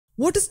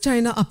What is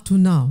China up to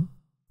now?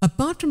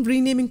 Apart from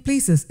renaming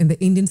places in the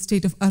Indian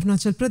state of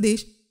Arunachal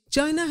Pradesh,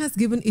 China has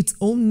given its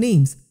own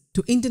names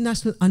to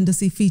international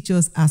undersea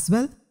features as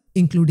well,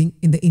 including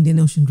in the Indian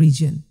Ocean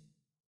region.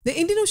 The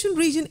Indian Ocean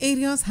region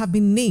areas have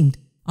been named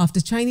after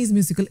Chinese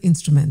musical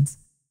instruments.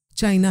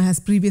 China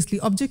has previously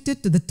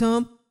objected to the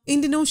term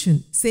Indian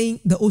Ocean, saying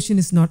the ocean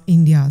is not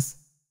India's.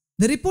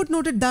 The report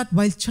noted that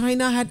while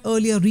China had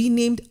earlier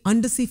renamed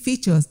undersea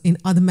features in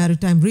other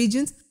maritime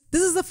regions,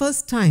 this is the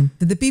first time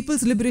that the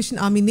People's Liberation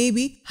Army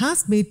Navy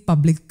has made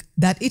public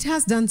that it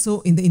has done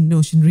so in the Indian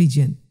Ocean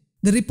region.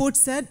 The report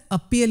said a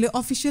PLA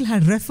official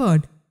had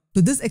referred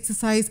to this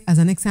exercise as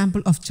an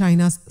example of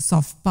China's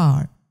soft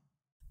power.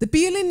 The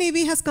PLA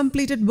Navy has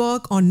completed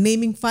work on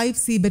naming 5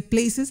 seabed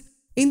places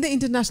in the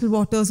international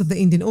waters of the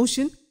Indian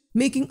Ocean,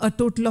 making a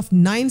total of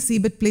 9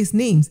 seabed place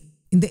names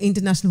in the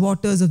international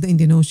waters of the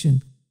Indian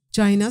Ocean.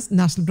 China's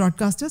national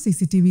broadcaster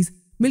CCTV's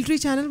military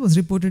channel was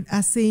reported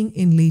as saying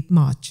in late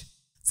March.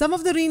 Some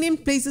of the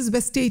renamed places were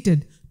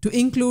stated to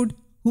include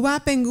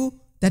Huapengu,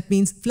 that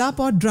means flower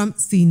pot drum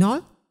sea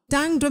knoll,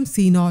 tank drum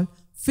sea knoll,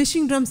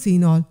 fishing drum sea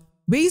knoll,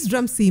 waste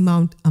drum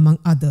seamount, among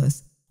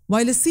others.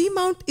 While a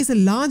seamount is a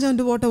large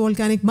underwater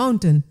volcanic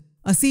mountain,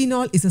 a sea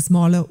knoll is a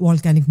smaller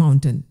volcanic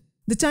mountain.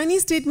 The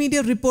Chinese state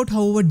media report,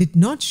 however, did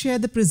not share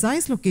the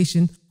precise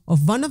location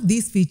of one of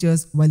these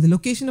features, while the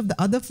location of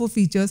the other 4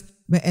 features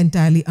were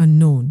entirely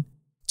unknown.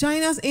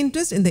 China's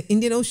interest in the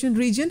Indian Ocean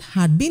region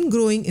had been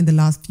growing in the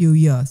last few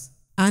years,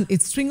 and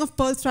its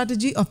string-of-pearls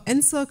strategy of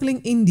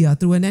encircling India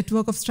through a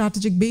network of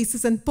strategic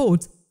bases and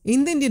ports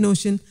in the Indian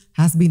Ocean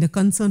has been a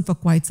concern for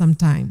quite some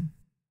time.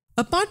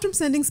 Apart from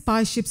sending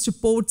spy ships to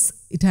ports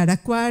it had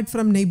acquired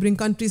from neighboring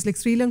countries like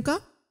Sri Lanka,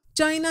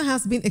 China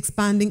has been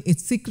expanding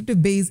its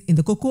secretive base in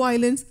the Coco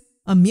Islands,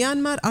 a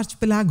Myanmar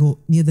archipelago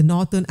near the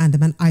northern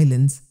Andaman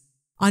Islands.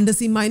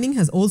 Undersea mining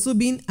has also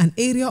been an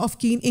area of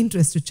keen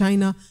interest to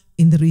China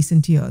in the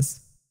recent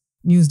years.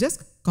 News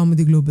Desk,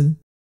 Kaumudy Global.